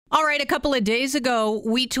All right, a couple of days ago,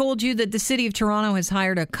 we told you that the City of Toronto has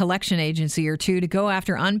hired a collection agency or two to go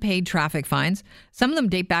after unpaid traffic fines. Some of them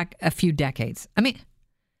date back a few decades. I mean,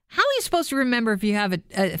 how are you supposed to remember if you have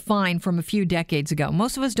a fine from a few decades ago?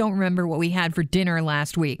 Most of us don't remember what we had for dinner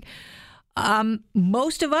last week.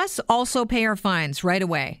 Most of us also pay our fines right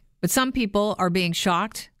away. But some people are being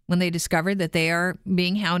shocked when they discover that they are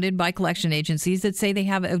being hounded by collection agencies that say they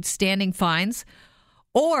have outstanding fines,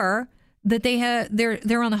 or that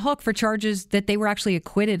they're on the hook for charges that they were actually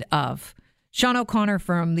acquitted of. Sean O'Connor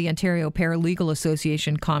from the Ontario Paralegal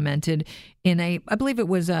Association commented in I believe it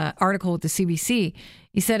was an article with the CBC.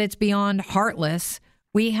 He said it's beyond heartless.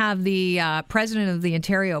 We have the president of the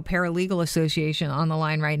Ontario Paralegal Association on the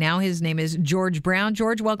line right now. His name is George Brown.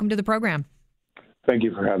 George, welcome to the program. Thank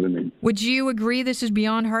you for having me. Would you agree this is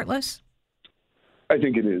beyond heartless? I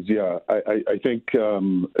think it is, yeah. I think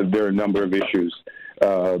there are a number of issues.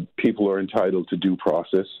 People are entitled to due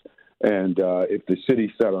process. And if the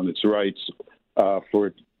city sat on its rights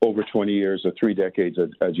for over 20 years or 3 decades,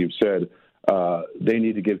 as you've said, they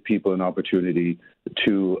need to give people an opportunity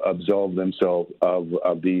to absolve themselves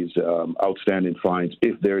of these outstanding fines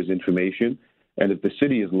if there is information. And if the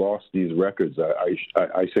city has lost these records,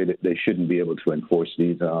 I say that they shouldn't be able to enforce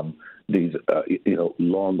these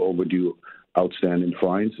long overdue outstanding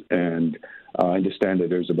fines. And I understand that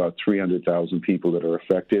there's about 300,000 people that are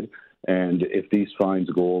affected. And if these fines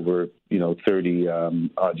go over, 30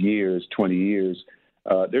 odd years, 20 years,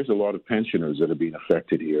 there's a lot of pensioners that are being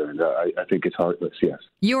affected here. And I think it's heartless, yes.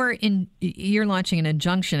 You're launching an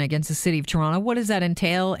injunction against the City of Toronto. What does that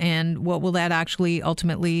entail, and what will that actually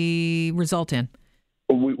ultimately result in?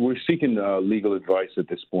 We're seeking legal advice at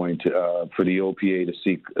this point for the OPA to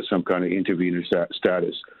seek some kind of intervener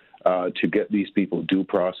status to get these people due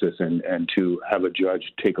process and to have a judge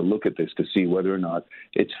take a look at this to see whether or not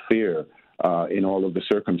it's fair in all of the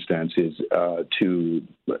circumstances to,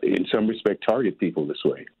 in some respect, target people this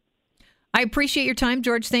way. I appreciate your time,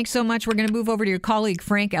 George. Thanks so much. We're going to move over to your colleague,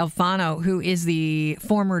 Frank Alfano, who is the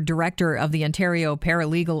former director of the Ontario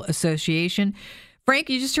Paralegal Association. Frank,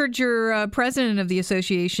 you just heard your president of the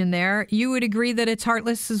association there. You would agree that it's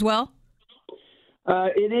heartless as well?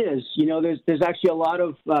 It is. There's actually a lot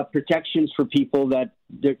of protections for people that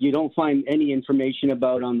you don't find any information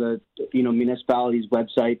about on the municipality's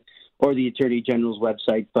website or the Attorney General's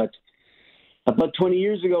website. But about 20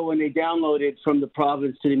 years ago, when they downloaded from the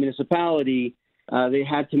province to the municipality, they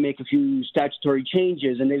had to make a few statutory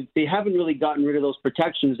changes, and they haven't really gotten rid of those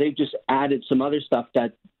protections. They've just added some other stuff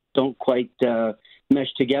that don't quite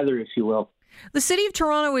mesh together, if you will. The City of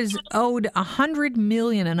Toronto is owed $100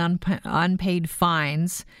 million in unpaid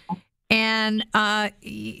fines, and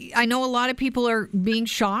I know a lot of people are being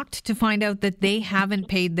shocked to find out that they haven't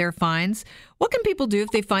paid their fines. What can people do if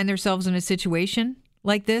they find themselves in a situation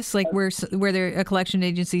like this, like where a collection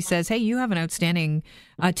agency says, "Hey, you have an outstanding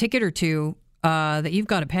ticket or two that you've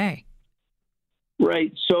got to pay"?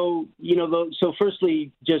 Right. So so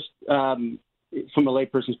firstly, just from a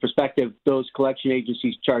layperson's perspective, those collection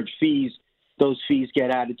agencies charge fees. Those fees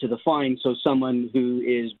get added to the fine. So someone who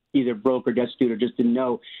is either broke or destitute or just didn't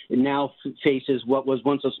know, and now faces what was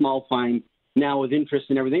once a small fine, now with interest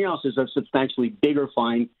and everything else is a substantially bigger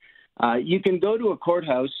fine. You can go to a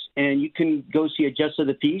courthouse and you can go see a justice of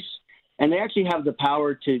the peace, and they actually have the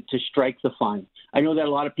power to strike the fine. I know that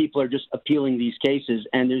a lot of people are just appealing these cases,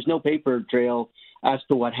 and there's no paper trail as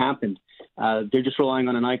to what happened. They're just relying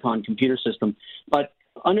on an ICON computer system. But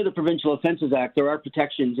under the Provincial Offences Act, there are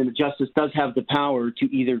protections, and the justice does have the power to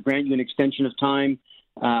either grant you an extension of time,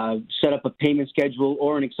 set up a payment schedule,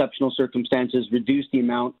 or in exceptional circumstances, reduce the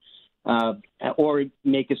amount, or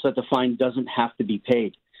make it so that the fine doesn't have to be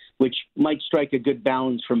paid, which might strike a good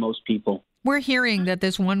balance for most people. We're hearing that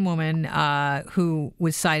this one woman who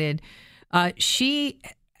was cited, she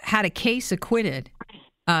had a case acquitted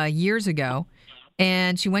years ago.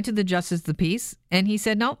 And she went to the Justice of the Peace, and he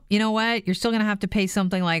said, "No, you know what? You're still going to have to pay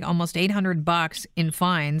something like almost $800 in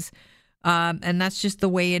fines, and that's just the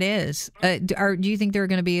way it is." Do you think there are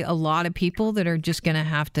going to be a lot of people that are just going to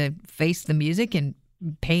have to face the music and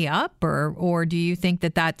pay up, or do you think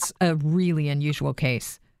that that's a really unusual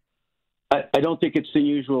case? I don't think it's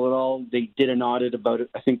unusual at all. They did an audit about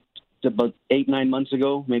I think about 8-9 months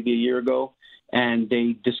ago, maybe a year ago. And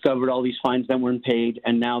they discovered all these fines that weren't paid,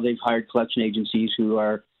 and now they've hired collection agencies who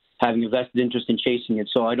are having a vested interest in chasing it.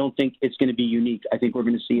 So I don't think it's going to be unique. I think we're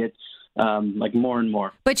going to see it more and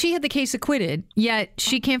more. But she had the case acquitted, yet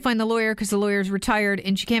she can't find the lawyer because the lawyer's retired,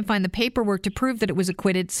 and she can't find the paperwork to prove that it was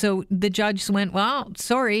acquitted. So the judge went, "Well,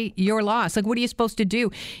 sorry, your loss." Like, what are you supposed to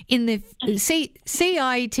do? Say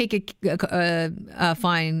I take a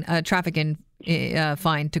fine, traffic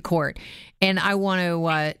fine to court, and I want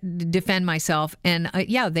to defend myself, and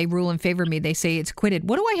they rule in favor of me. They say it's acquitted.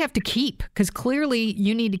 What do I have to keep? Because clearly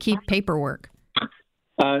you need to keep paperwork.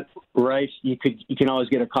 Right. You can always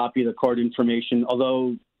get a copy of the court information,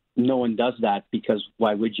 although no one does that because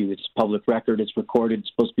why would you? It's public record. It's recorded. It's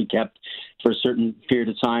supposed to be kept for a certain period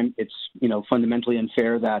of time. It's, fundamentally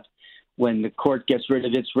unfair that when the court gets rid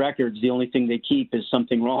of its records, the only thing they keep is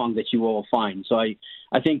something wrong that you owe a fine. So I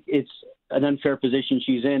think it's an unfair position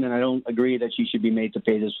she's in, and I don't agree that she should be made to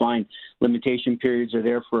pay this fine. Limitation periods are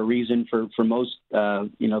there for a reason for most,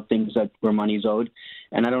 things where money's owed,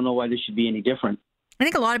 and I don't know why this should be any different. I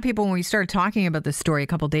think a lot of people, when we started talking about this story a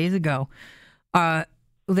couple of days ago,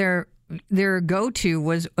 their go-to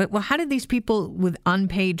was, well, how did these people with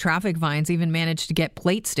unpaid traffic fines even manage to get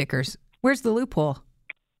plate stickers? Where's the loophole?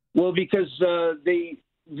 Well, because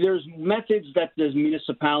there's methods that the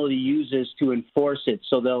municipality uses to enforce it.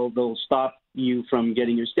 So they'll stop you from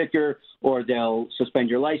getting your sticker, or they'll suspend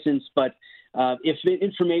your license. But if the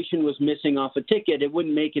information was missing off a ticket, it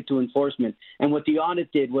wouldn't make it to enforcement. And what the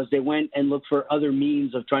audit did was they went and looked for other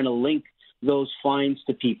means of trying to link those fines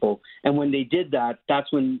to people. And when they did that,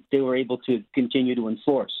 that's when they were able to continue to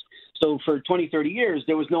enforce. So for 20, 30 years,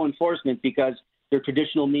 there was no enforcement because their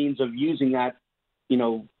traditional means of using that,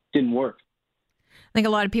 didn't work. I think a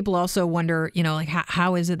lot of people also wonder,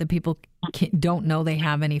 how is it that people don't know they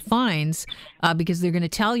have any fines because they're going to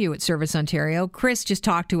tell you at Service Ontario. Chris just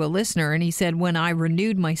talked to a listener and he said, when I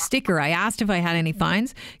renewed my sticker, I asked if I had any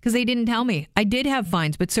fines because they didn't tell me. I did have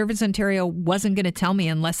fines, but Service Ontario wasn't going to tell me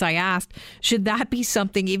unless I asked. Should that be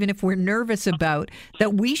something, even if we're nervous about,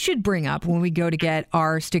 that we should bring up when we go to get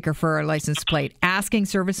our sticker for our license plate, asking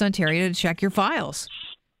Service Ontario to check your files?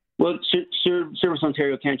 Well, Service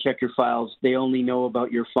Ontario can't check your files. They only know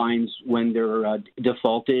about your fines when they're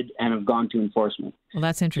defaulted and have gone to enforcement. Well,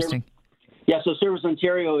 that's interesting. So Service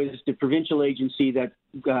Ontario is the provincial agency that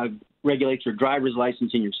regulates your driver's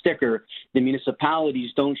license and your sticker. The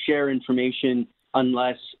municipalities don't share information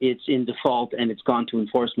unless it's in default and it's gone to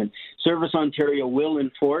enforcement. Service Ontario will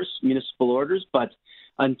enforce municipal orders, but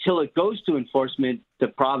until it goes to enforcement, the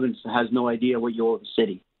province has no idea what you owe the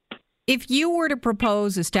city. If you were to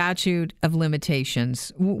propose a statute of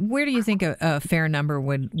limitations, where do you think a fair number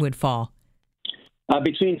would fall?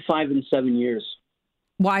 Between 5 and 7 years.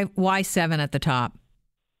 Why 7 at the top?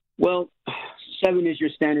 Well, 7 is your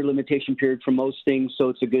standard limitation period for most things, so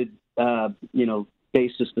it's a good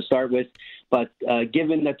basis to start with. But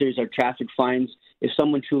given that there's our traffic fines, if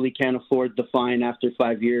someone truly can't afford the fine after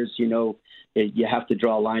 5 years, you have to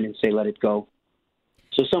draw a line and say let it go.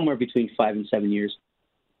 So somewhere between 5 and 7 years.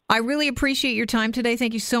 I really appreciate your time today.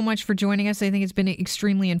 Thank you so much for joining us. I think it's been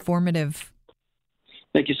extremely informative.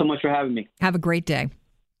 Thank you so much for having me. Have a great day.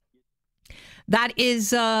 That is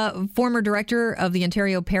former director of the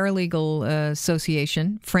Ontario Paralegal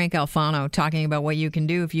Association, Frank Alfano, talking about what you can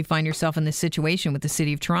do if you find yourself in this situation with the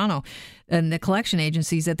City of Toronto and the collection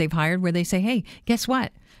agencies that they've hired, where they say, hey, guess what?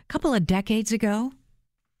 A couple of decades ago,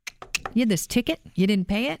 you had this ticket, you didn't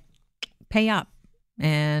pay it, pay up.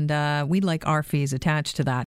 And we'd like our fees attached to that.